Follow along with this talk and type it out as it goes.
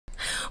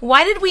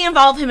Why did we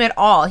involve him at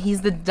all? He's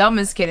the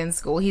dumbest kid in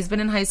school. He's been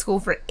in high school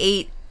for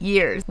 8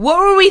 years. What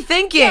were we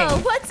thinking? Yo,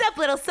 what's up,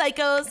 little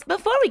psychos?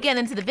 Before we get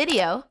into the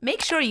video,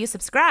 make sure you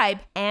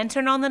subscribe and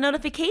turn on the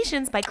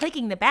notifications by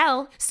clicking the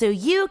bell so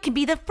you can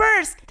be the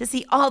first to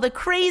see all the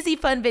crazy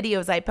fun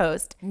videos I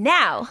post.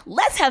 Now,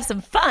 let's have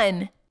some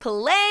fun.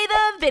 Play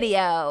the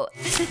video.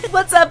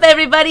 What's up,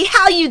 everybody?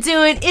 How you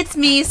doing? It's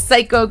me,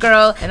 Psycho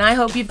Girl, and I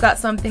hope you've got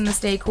something to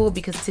stay cool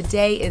because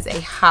today is a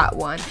hot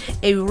one.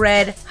 A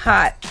red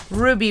hot,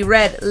 ruby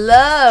red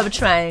love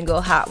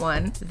triangle hot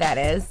one, that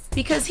is.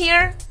 Because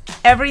here,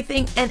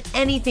 everything and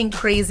anything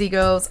crazy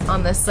goes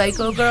on the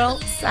Psycho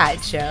Girl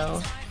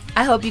Sideshow.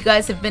 I hope you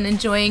guys have been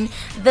enjoying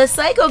the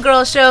Psycho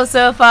Girl show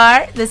so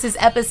far. This is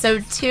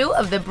episode 2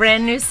 of the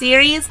brand new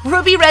series,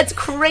 Ruby Red's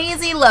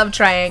Crazy Love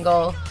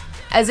Triangle.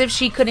 As if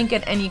she couldn't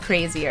get any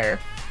crazier.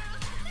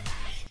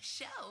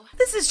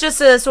 This is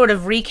just a sort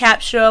of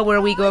recap show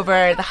where we go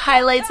over the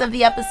highlights of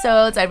the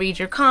episodes. I read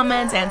your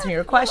comments, answer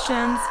your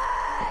questions.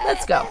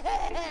 Let's go.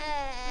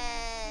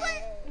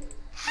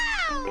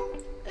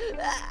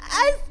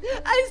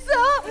 I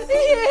saw he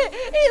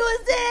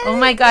was in. Oh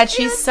my god,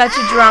 she's such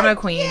a drama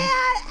queen.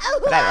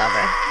 But I love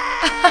her.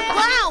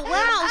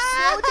 Wow,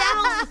 slow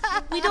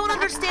down. We don't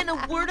understand a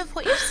word of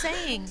what you're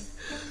saying.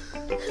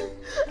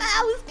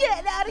 I was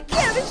getting out of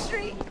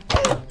chemistry.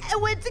 I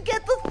went to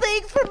get the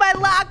things for my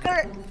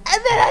locker, and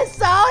then I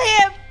saw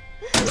him.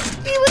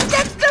 He was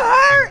next to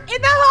her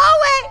in the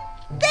hallway.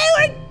 They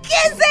were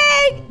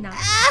kissing. No.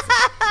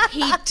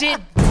 He did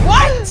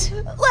what?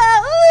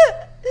 Well,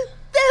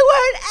 they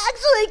weren't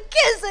actually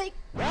kissing.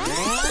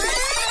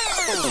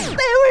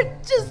 They were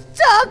just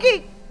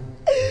talking,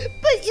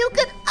 but you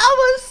could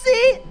almost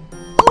see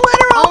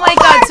literal. Oh my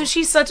god, so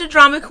she's such a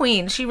drama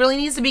queen. She really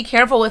needs to be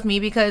careful with me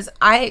because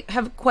I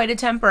have quite a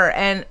temper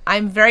and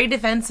I'm very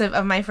defensive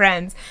of my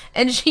friends.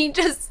 And she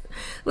just,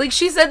 like,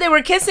 she said they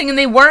were kissing and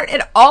they weren't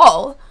at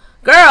all.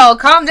 Girl,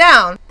 calm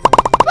down.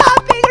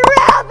 Popping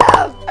around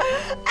them.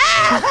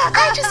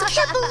 I just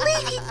can't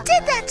believe he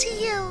did that to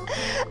you.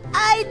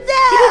 I He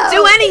didn't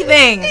know. do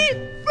anything. He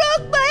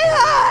broke my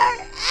heart.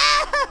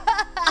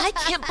 I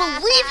can't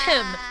believe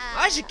him.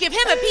 I should give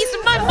him a piece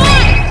of my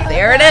mind.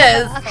 There it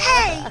is.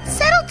 Hey,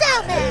 settle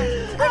down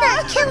there. We're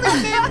not killing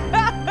him.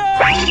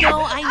 I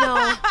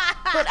know.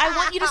 But I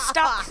want you to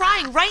stop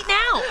crying right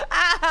now.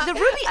 The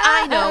Ruby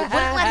I know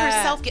wouldn't let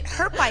herself get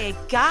hurt by a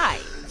guy.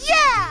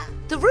 Yeah.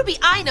 The Ruby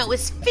I know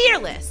is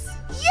fearless.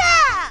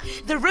 Yeah.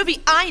 The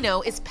Ruby I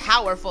know is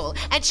powerful,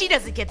 and she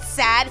doesn't get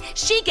sad,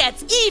 she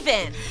gets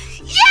even.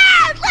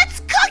 Yeah. Let's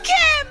cook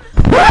him.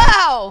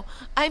 Wow!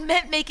 I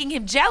meant making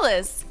him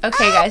jealous.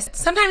 Okay, guys,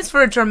 sometimes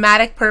for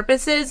dramatic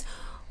purposes,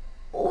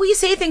 we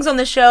say things on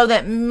the show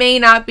that may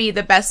not be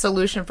the best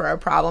solution for a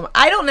problem.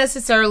 I don't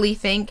necessarily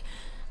think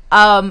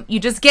you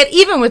just get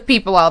even with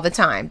people all the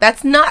time.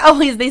 That's not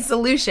always the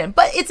solution,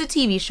 but it's a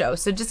TV show,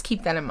 so just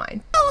keep that in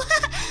mind. Oh,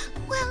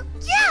 well,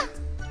 yeah,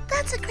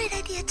 that's a great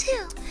idea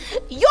too.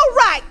 You're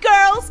right,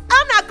 girls.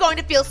 I'm not going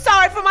to feel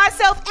sorry for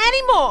myself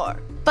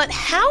anymore. But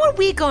how are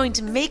we going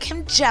to make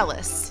him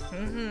jealous?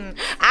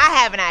 I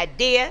have an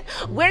idea.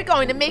 We're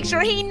going to make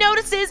sure he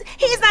notices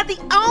he's not the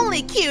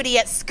only cutie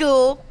at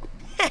school.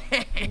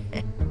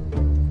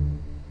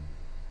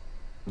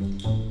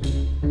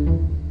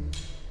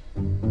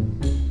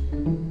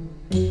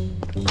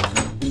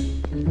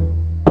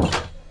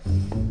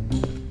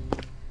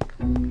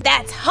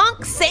 That's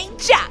Hunk St.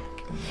 Jack.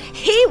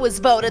 He was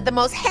voted the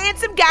most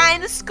handsome guy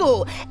in the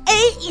school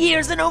 8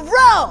 years in a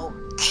row.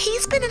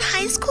 He's been in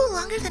high school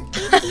longer than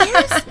 8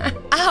 years?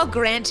 I'll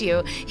grant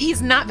you,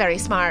 he's not very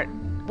smart.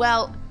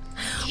 Well,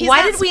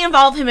 Why did we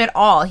involve him at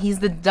all? He's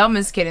the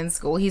dumbest kid in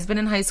school. He's been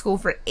in high school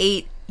for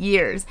 8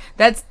 years.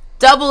 That's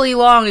doubly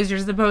long as you're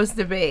supposed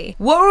to be.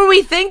 What were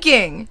we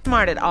thinking?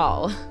 Smart at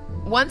all.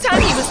 One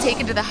time he was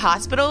taken to the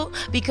hospital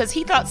because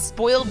he thought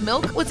spoiled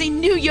milk was a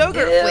new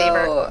yogurt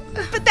flavor.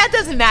 But that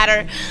doesn't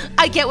matter.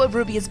 I get what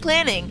Ruby is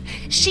planning.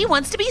 She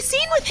wants to be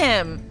seen with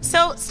him.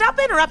 So stop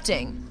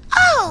interrupting.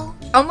 Oh.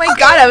 Oh my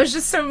god, I was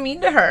just so mean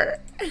to her.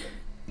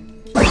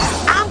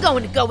 I'm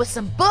going to go with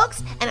some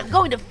books and I'm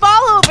going to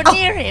fall over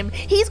near him.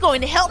 He's going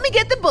to help me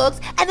get the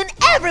books and then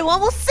everyone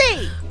will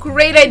see.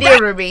 Great idea,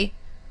 Ruby.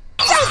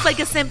 Sounds like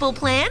a simple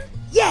plan.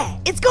 Yeah,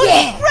 it's going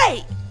to be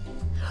great.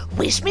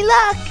 Wish me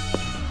luck.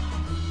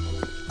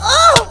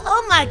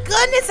 Oh my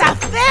goodness, I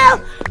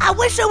fell. I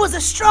wish there was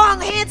a strong,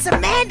 handsome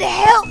man to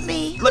help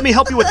me. Let me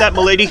help you with that,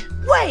 milady.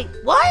 Wait,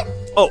 what?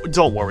 Oh,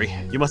 don't worry.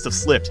 You must have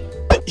slipped.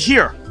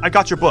 Here, I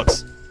got your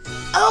books.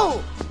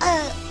 Oh,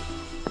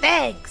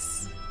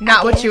 thanks.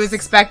 Not what she was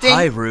expecting.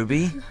 Hi,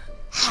 Ruby.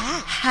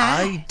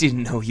 Hi. I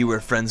didn't know you were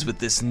friends with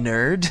this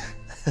nerd.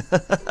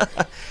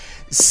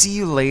 See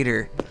you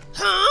later.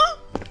 Huh?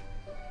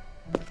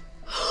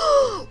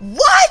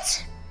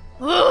 What?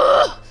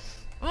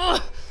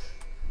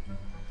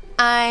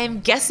 I'm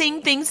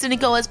guessing things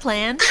didn't go as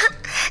planned.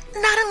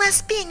 Not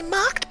unless being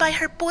mocked by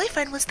her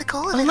boyfriend was the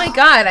goal of it Oh my all.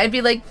 god, I'd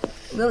be like,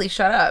 Lily,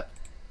 shut up.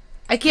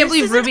 I can't This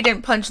believe isn't- Ruby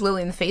didn't punch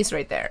Lily in the face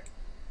right there.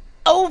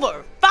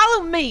 Over.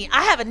 Follow me.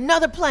 I have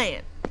another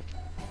plan.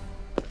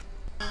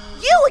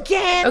 you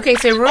again! Okay,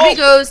 so Ruby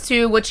goes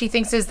to what she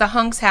thinks is the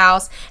Hunk's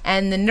house,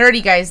 and the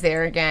nerdy guy's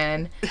there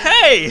again.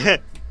 Hey!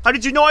 How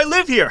did you know I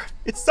live here?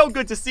 It's so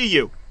good to see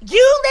you.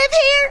 You live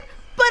here?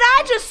 But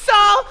I just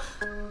saw...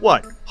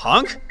 What,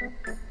 Hunk?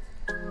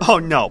 Oh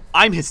no,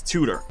 I'm his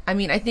tutor. I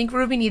mean, I think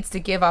Ruby needs to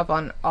give up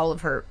on all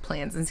of her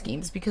plans and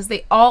schemes because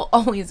they all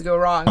always go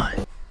wrong.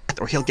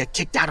 Or he'll get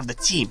kicked out of the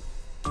team.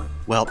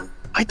 Well,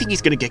 I think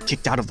he's gonna get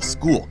kicked out of the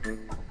school.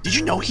 Did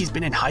you know he's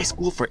been in high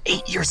school for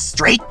 8 years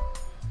straight?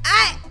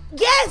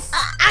 Yes,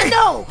 I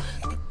know.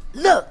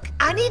 Look,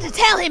 I need to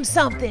tell him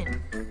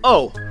something.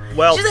 Oh,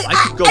 well, She's like,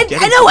 I could go get him.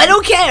 I know, I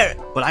don't care.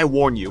 But I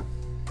warn you,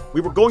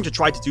 we were going to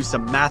try to do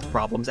some math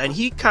problems, and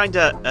he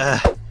kinda,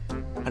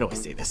 how do I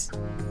say this?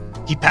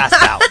 He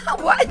passed out.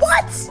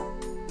 What?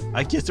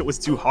 I guess it was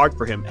too hard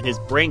for him, and his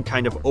brain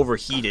kind of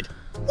overheated.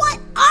 What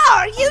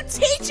are you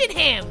teaching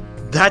him?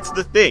 That's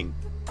the thing.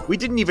 We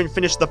didn't even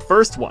finish the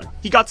first one.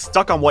 He got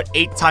stuck on what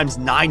 8 times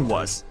 9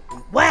 was.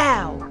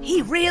 Wow,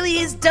 he really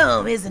is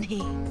dumb, isn't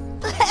he?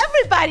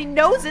 Everybody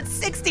knows it's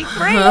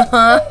 63.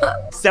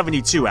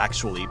 72,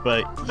 actually,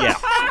 but yeah.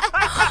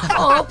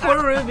 Oh,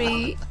 poor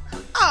Ruby.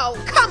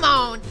 Oh, come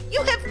on.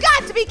 You have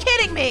got to be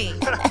kidding me.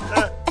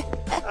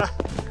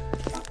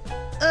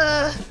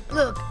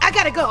 Look, I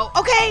gotta go,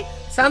 okay?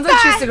 Sounds like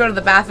she has to go to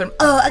the bathroom.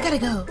 Oh, I gotta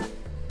go.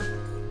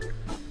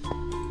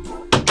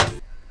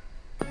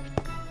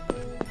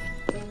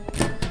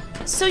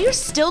 So you're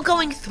still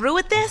going through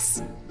with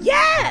this?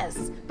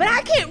 Yes, but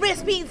I can't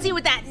risk being seen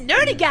with that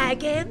nerdy guy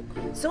again.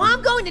 So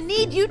I'm going to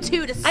need you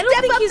two to step I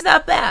don't think up. he's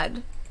that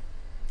bad.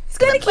 He's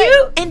kind of Wait,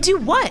 cute. And do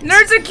what?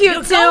 Nerds are cute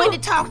You're too. going to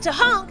talk to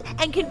Hunk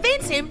and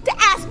convince him to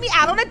ask me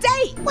out on a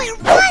date. Wait,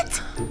 what?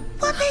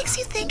 What makes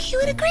you think he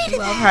would agree to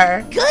Love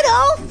that? her. Good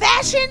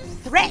old-fashioned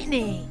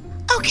threatening.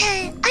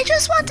 Okay, I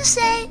just want to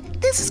say,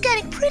 this is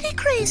getting pretty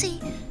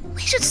crazy.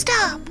 We should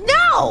stop.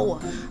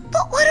 No!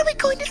 But what are we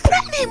going to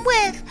threaten him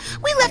with?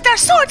 We left our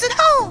swords at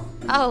home.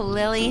 Oh,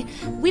 Lily,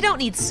 we don't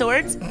need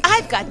swords.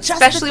 I've got just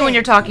Especially the when thing.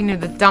 you're talking to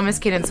the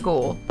dumbest kid in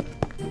school.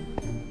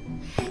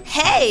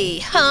 Hey,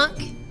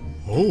 Hunk.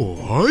 Oh,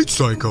 hi,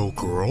 Psycho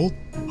Girl.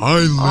 Hi,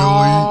 Lily.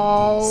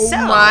 Oh So,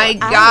 my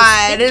I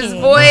God, was his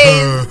thinking-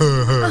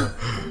 voice.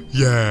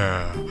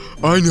 Yeah,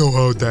 I know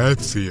how that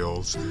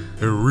feels.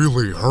 It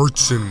really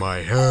hurts in my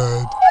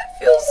head. I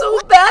feel so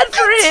bad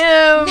for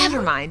him.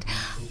 Never mind.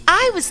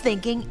 I was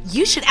thinking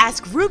you should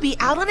ask Ruby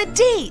out on a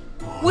date.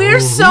 We're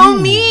so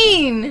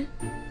mean.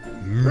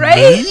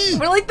 Right? Me?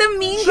 We're like the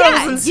mean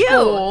Yeah, girls in you.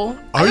 school.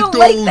 I don't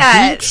like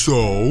that. think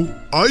so.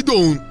 I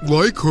don't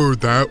like her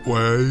that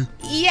way.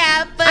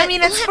 Yeah, but I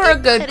mean, it's let for a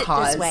me good put it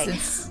cause. this way.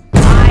 It's-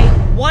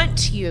 I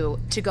want you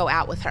to go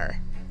out with her.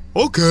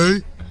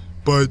 Okay,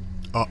 but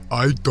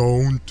I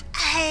don't.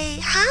 Hey,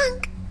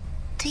 Hunk,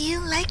 do you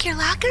like your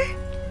locker?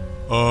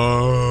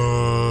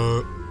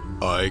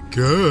 I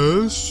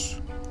guess.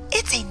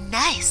 It's a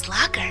nice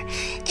locker.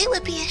 It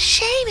would be a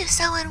shame if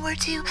someone were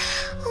to,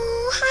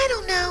 I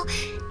don't know,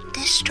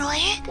 destroy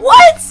it.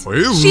 What?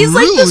 It She's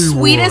like the really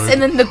sweetest would.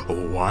 and then the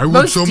Why would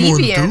most someone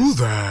deviant. do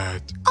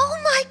that? Oh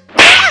my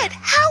God,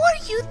 how are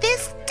you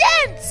this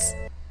dense?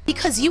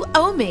 Because you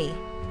owe me.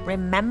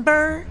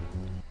 Remember?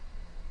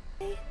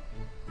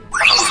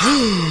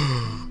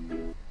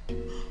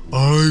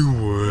 I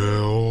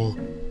will.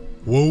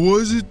 What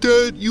was it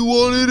that you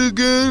wanted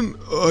again?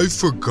 I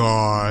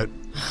forgot.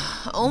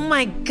 Oh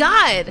my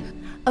God.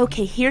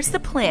 Okay, here's the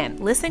plan.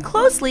 Listen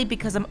closely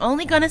because I'm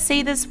only gonna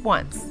say this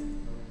once.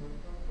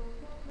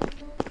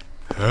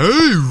 Hey,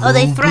 Ruby. Oh,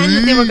 they threatened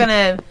that they were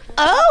gonna.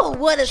 Oh,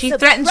 what a She surprise,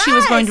 threatened she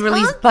was going to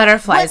release Hunk.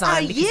 butterflies What on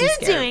are him because you he's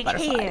scared doing of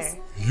butterflies.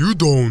 here? You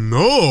don't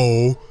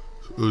know?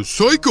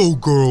 Psycho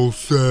Girl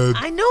said...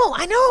 I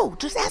know.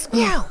 Just ask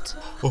me out.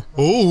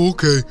 Oh,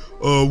 okay.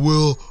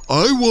 Well,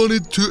 I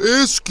wanted to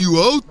ask you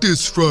out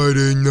this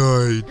Friday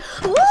night.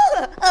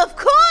 Ooh, of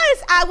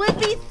course, I would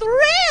be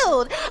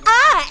thrilled.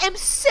 I am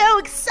so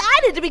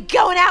excited to be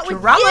going out with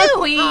Drama you,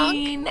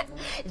 queen. Hunk.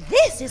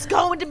 This is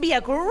going to be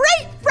a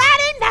great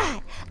Friday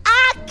night.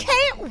 I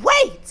can't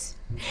wait.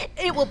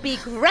 It will be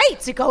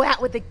great to go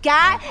out with a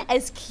guy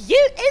as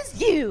cute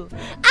as you.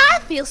 I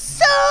feel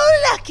so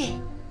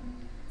lucky.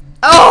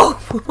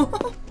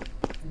 Oh!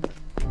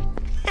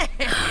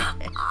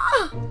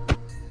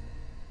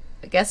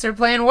 I guess her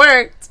plan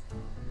worked.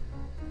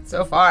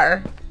 So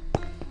far.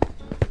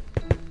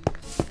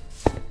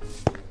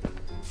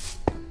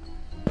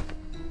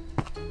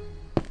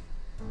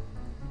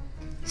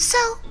 So,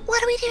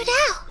 what do we do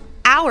now?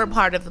 Our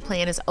part of the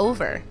plan is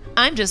over.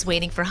 I'm just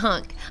waiting for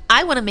Hunk.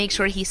 I want to make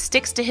sure he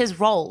sticks to his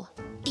role.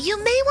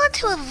 You may want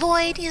to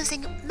avoid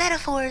using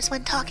metaphors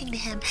when talking to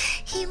him.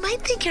 He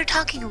might think you're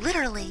talking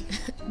literally.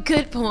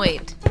 Good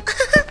point.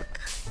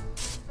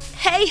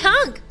 Hey,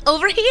 Hunk,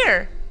 over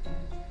here.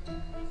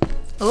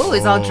 Oh,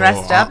 he's all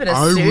dressed up in a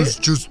I suit. was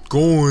just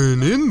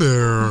going in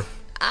there.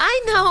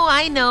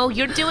 I know.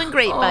 You're doing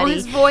great, Oh, buddy.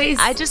 his voice.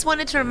 I just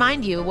wanted to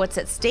remind you what's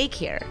at stake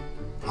here.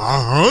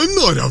 I'm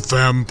not a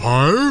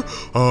vampire.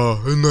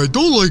 And I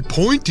don't like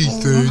pointy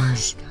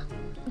things.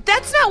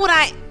 That's not what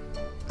I...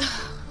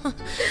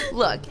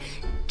 Look,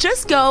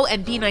 Just go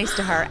and be nice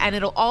to her, and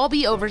it'll all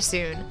be over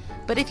soon.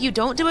 But if you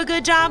don't do a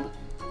good job,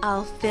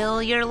 I'll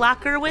fill your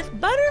locker with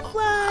butterflies.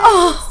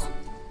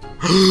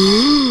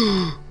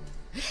 Oh.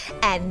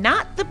 And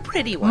not the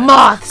pretty ones.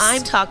 Moths.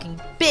 I'm talking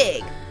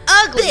big,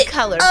 ugly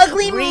colors.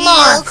 ugly real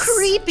moths.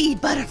 creepy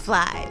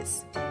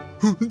butterflies.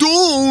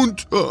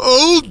 Don't!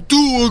 I'll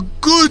do a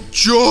good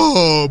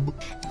job!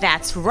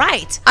 That's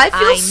right. I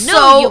feel know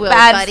so you will,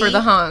 bad buddy. for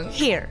the hunk.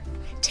 Here,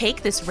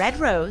 take this red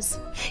rose,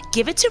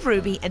 give it to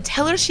Ruby, and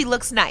tell her she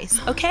looks nice,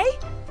 okay?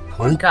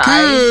 Poor guy.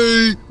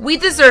 Okay! We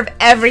deserve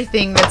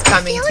everything that's I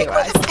coming feel to like we're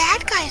us. the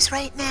bad guys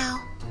right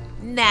now.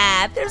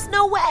 Nah, there's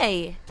no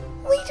way.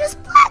 We just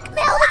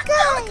blackmailed a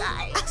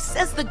guy.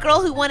 Says the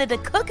girl who wanted to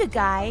cook a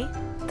guy.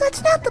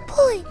 That's not the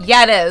point.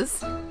 Yeah, it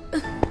is.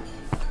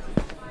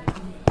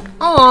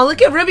 Oh,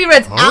 look at Ruby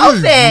Red's Hi,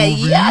 outfit.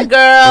 Ruby. Yeah,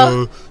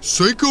 girl.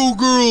 Psycho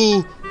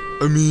girl.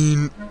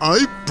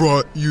 I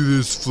brought you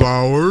this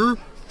flower.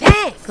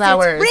 Thanks.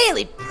 Flowers. It's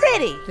really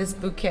pretty. This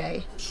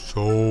bouquet.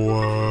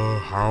 So,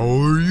 how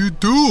are you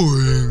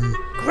doing?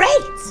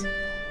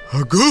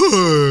 Great.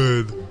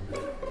 Good.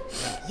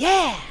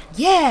 Yeah.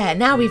 Yeah,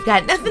 now we've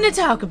got nothing to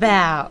talk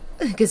about.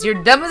 Because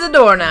you're dumb as a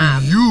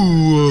doorknob.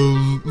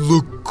 You,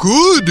 look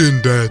good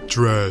in that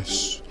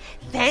dress.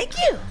 Thank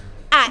you.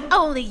 I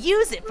only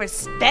use it for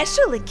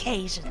special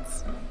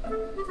occasions.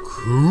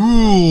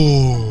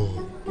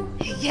 Cool.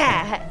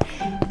 Yeah,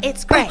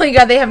 it's Oh great. my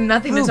god, they have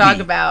nothing to Ruby. talk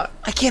about.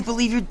 I can't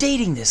believe you're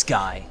dating this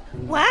guy.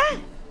 What?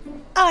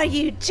 Are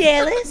you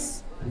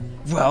jealous?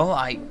 Well,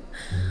 I am.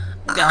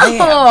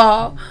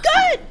 Oh,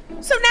 Good.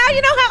 So now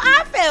you know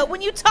how I felt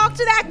when you talked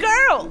to that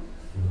girl.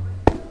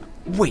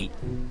 Wait,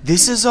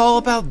 this is all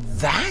about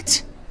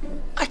that?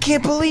 I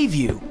can't believe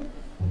you.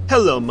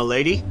 Hello,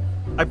 milady.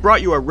 I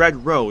brought you a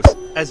red rose,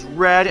 as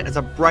red as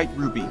a bright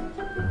ruby,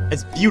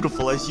 as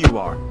beautiful as you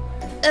are.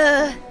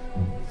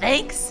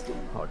 Thanks.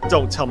 Oh,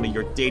 don't tell me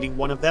you're dating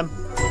one of them.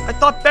 I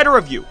thought better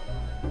of you.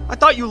 I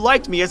thought you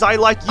liked me as I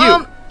like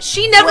you.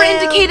 she never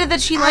Well, indicated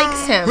that she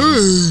likes him.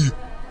 Hey,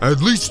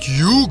 at least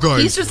you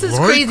guys He's just as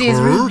like crazy as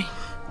her. Ruby.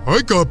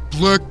 I got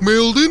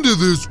blackmailed into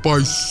this by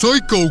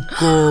Psycho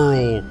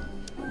Girl.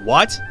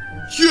 What?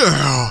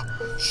 Yeah,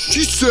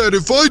 she said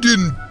if I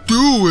didn't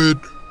do it,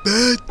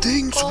 bad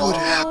things would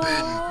happen.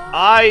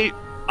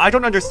 I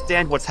don't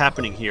understand what's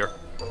happening here.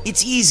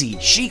 It's easy.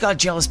 She got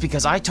jealous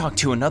because I talked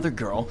to another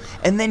girl,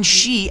 and then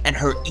she and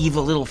her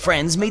evil little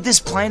friends made this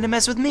plan to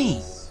mess with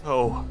me.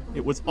 Oh,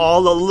 it was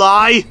all a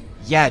lie?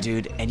 Yeah,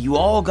 dude, and you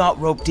all got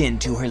roped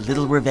into her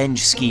little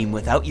revenge scheme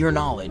without your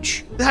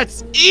knowledge.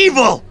 That's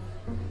evil!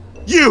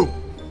 You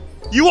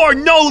are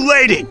no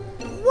lady!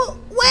 Well,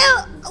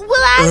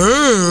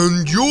 I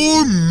And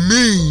you're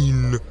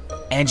mean.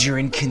 And you're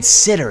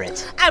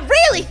inconsiderate. I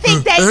really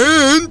think that.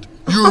 And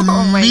you're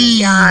Oh my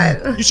mean.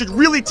 god. You should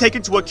really take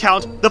into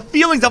account the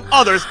feelings of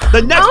others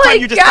the next Oh my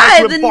time you decide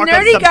god, to the embark on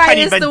nerdy some guy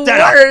petty is the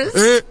vendetta.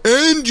 worst.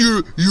 And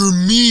you're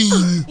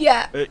mean.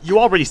 Yeah, You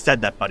already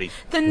said that, buddy.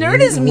 the nerd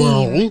is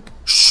mean. Well,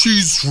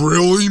 she's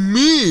really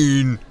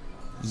mean.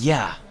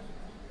 Yeah,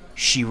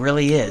 she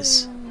really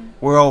is.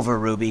 We're over,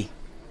 Ruby.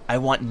 I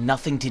want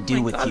nothing to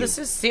do with Oh, you. this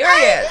is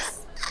serious.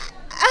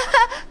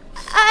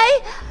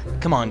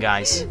 Come on,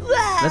 guys.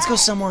 Let's go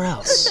somewhere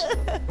else.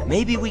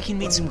 Maybe we can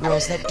meet some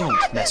girls that don't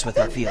mess with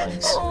our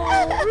feelings.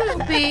 Oh,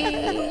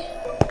 Ruby.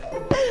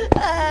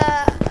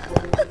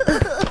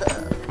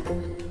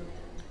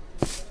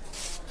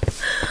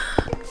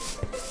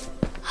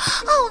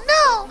 Oh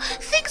no!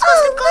 Things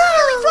must have gone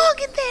really wrong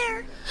in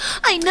there.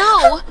 I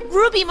know.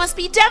 Ruby must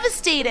be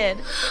devastated.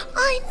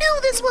 I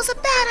knew this was a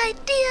bad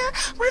idea.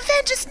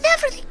 Revenge is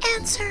never the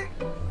answer.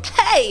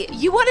 Hey,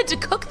 you wanted to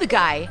cook the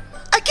guy.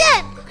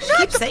 Again, not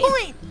keeps the saying-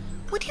 point.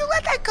 Would you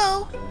let that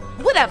go?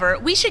 Whatever.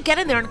 We should get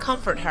in there and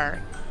comfort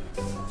her.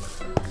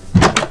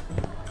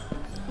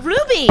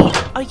 Ruby,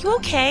 are you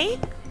okay?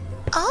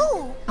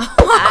 Oh,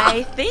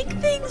 I think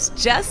things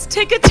just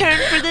took a turn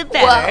for the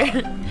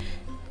better.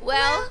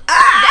 Well,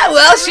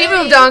 Well, she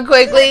moved on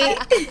quickly.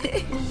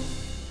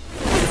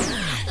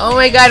 Oh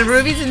my god,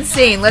 Ruby's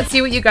insane. Let's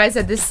see what you guys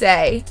had to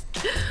say.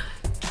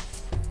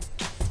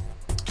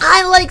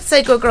 I like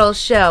Psycho Girl's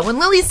show. When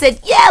Lily said,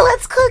 yeah,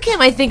 let's cook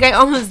him, I think I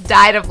almost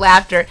died of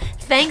laughter.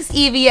 Thanks,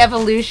 Eevee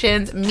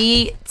Evolutions.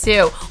 Me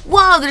too.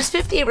 Whoa, there's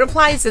 58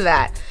 replies to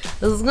that.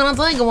 This is gonna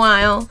take a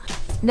while.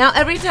 Now,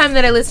 every time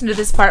that I listen to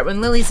this part, when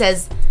Lily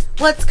says,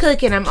 what's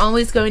cooking, I'm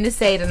always going to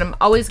say it, and I'm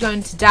always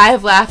going to die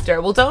of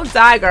laughter. Well, don't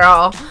die,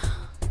 girl.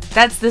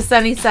 That's the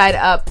sunny side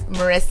up,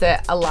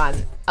 Marissa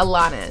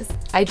Alanis.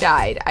 I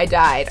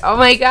died. Oh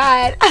my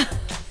god.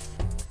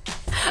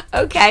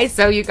 Okay,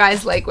 so you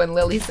guys like when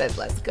Lily said,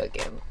 let's cook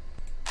him.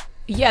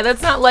 Yeah,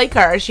 that's not like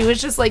her. She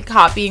was just like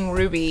copying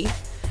Ruby.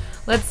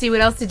 Let's see,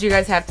 what else did you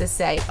guys have to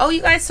say? Oh,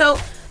 you guys, so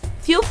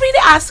feel free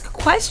to ask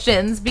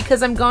questions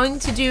because I'm going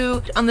to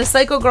do, on the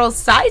Psycho Girls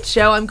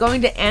sideshow, I'm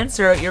going to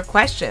answer your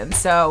questions.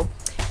 So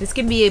this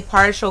can be a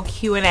partial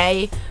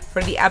Q&A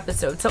for the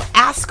episode. So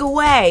ask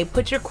away,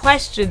 put your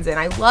questions in.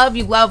 I love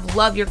you,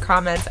 love your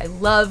comments. I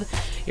love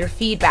your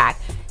feedback.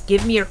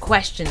 Give me your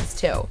questions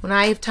too. When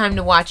I have time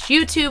to watch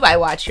YouTube, I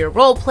watch your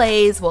role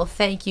plays. Well,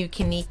 thank you,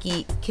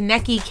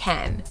 Kaneki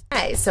Ken.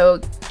 Okay,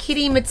 so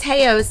Kitty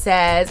Mateo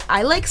says,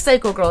 I like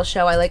Psycho Girl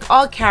show. I like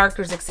all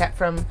characters except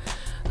from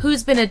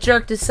Who's Been a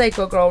Jerk to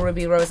Psycho Girl,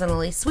 Ruby, Rose, and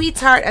Lily,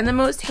 Sweetheart, and the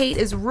most hate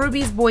is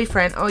Ruby's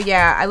boyfriend. Oh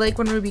yeah, I like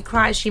when Ruby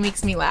cries. She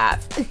makes me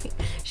laugh.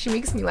 She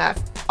makes me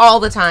laugh all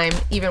the time,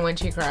 even when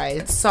she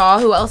cries. Saw,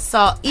 who else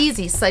saw?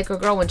 Easy, Psycho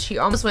Girl, when she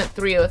almost went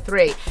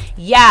 303.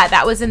 Yeah,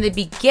 that was in the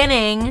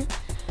beginning,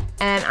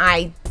 and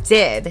I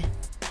did.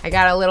 I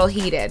got a little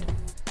heated.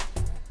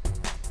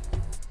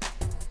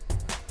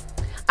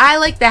 I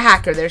like the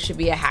hacker. There should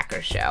be a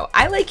hacker show.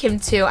 I like him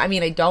too. I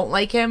mean, I don't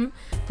like him,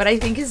 but I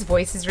think his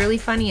voice is really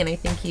funny and I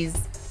think he's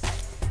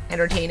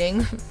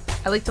entertaining.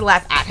 I like to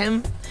laugh at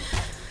him.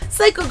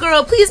 Psycho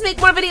Girl, please make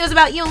more videos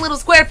about you and Little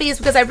Squareface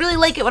because I really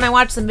like it when I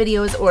watch some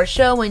videos or a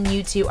show when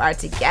you two are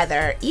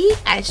together.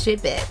 Eat, I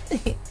ship it.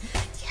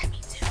 Yeah,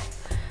 me too.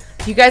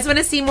 You guys want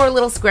to see more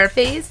Little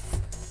Squareface?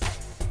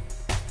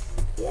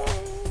 Yay.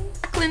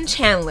 Jacqueline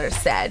Chandler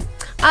said,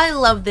 I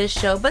love this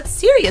show, but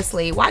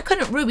seriously, why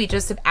couldn't Ruby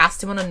just have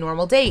asked him on a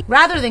normal date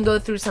rather than go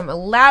through some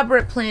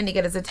elaborate plan to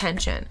get his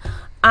attention?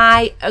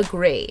 I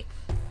agree.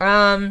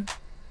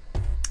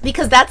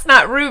 Because that's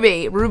not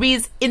Ruby.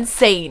 Ruby's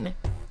insane.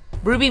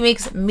 Ruby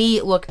makes me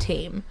look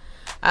tame.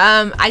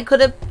 I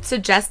could have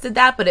suggested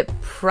that, but it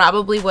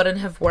probably wouldn't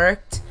have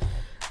worked.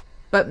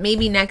 But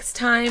maybe next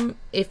time,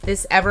 if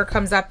this ever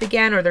comes up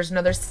again or there's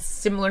another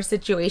similar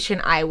situation,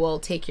 I will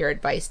take your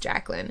advice,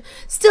 Jacqueline.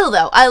 Still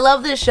though, I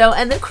love this show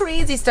and the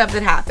crazy stuff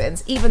that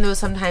happens, even though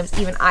sometimes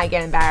even I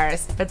get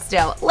embarrassed. But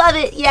still, love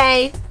it,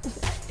 yay!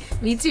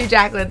 Me too,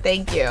 Jacqueline,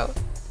 thank you.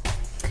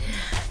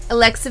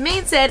 Alexa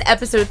Main said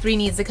episode 3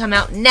 needs to come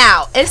out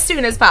now, as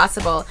soon as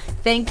possible.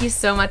 Thank you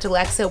so much,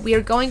 Alexa. We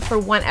are going for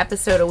 1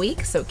 episode a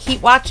week, so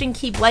keep watching,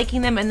 keep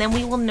liking them, and then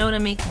we will know to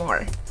make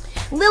more.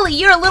 Lily,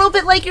 you're a little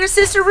bit like your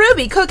sister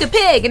Ruby. Cook a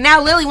pig, and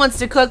now Lily wants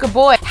to cook a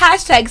boy.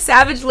 Hashtag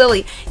Savage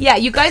Lily. Yeah,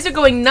 you guys are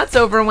going nuts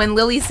over when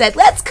Lily said,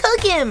 let's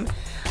cook him.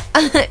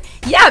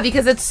 Yeah,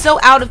 because it's so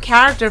out of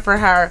character for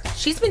her.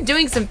 She's been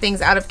doing some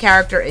things out of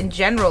character in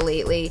general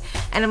lately,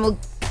 and I'm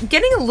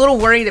getting a little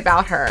worried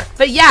about her.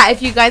 But yeah,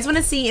 if you guys want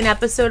to see an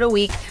episode a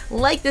week,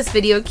 like this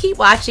video, keep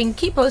watching,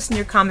 keep posting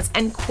your comments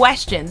and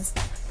questions.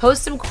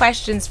 Post some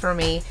questions for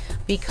me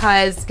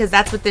because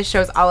that's what this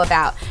show's all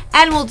about.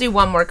 And we'll do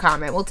one more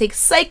comment. We'll take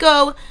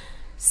Psycho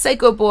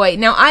Boy.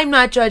 Now, I'm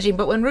not judging,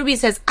 but when Ruby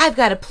says, I've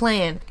got a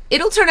plan,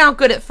 it'll turn out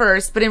good at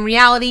first, but in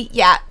reality,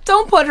 yeah,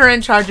 don't put her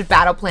in charge of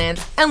battle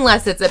plans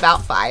unless it's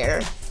about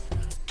fire.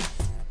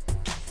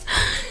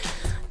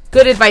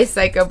 Good advice,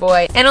 Psycho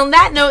Boy. And on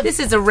that note, this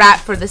is a wrap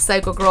for the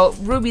Psycho Girl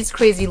Ruby's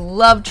Crazy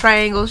Love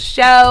Triangle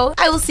show.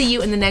 I will see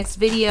you in the next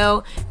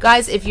video.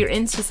 Guys, if you're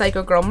into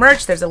Psycho Girl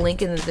merch, there's a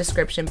link in the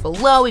description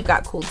below. We've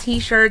got cool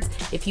t-shirts.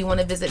 If you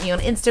want to visit me on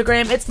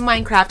Instagram, it's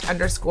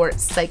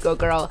Minecraft_Psycho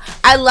Girl.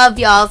 I love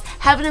y'all.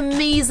 Have an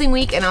amazing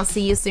week, and I'll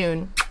see you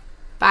soon.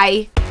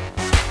 Bye.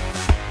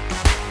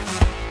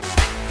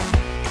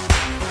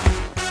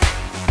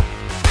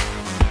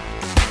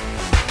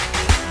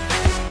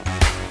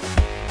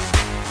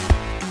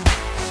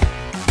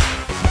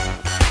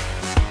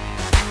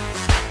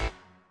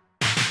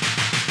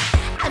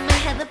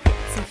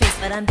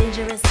 But I'm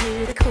dangerous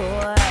to the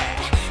core.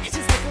 Just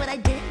look what I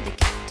did.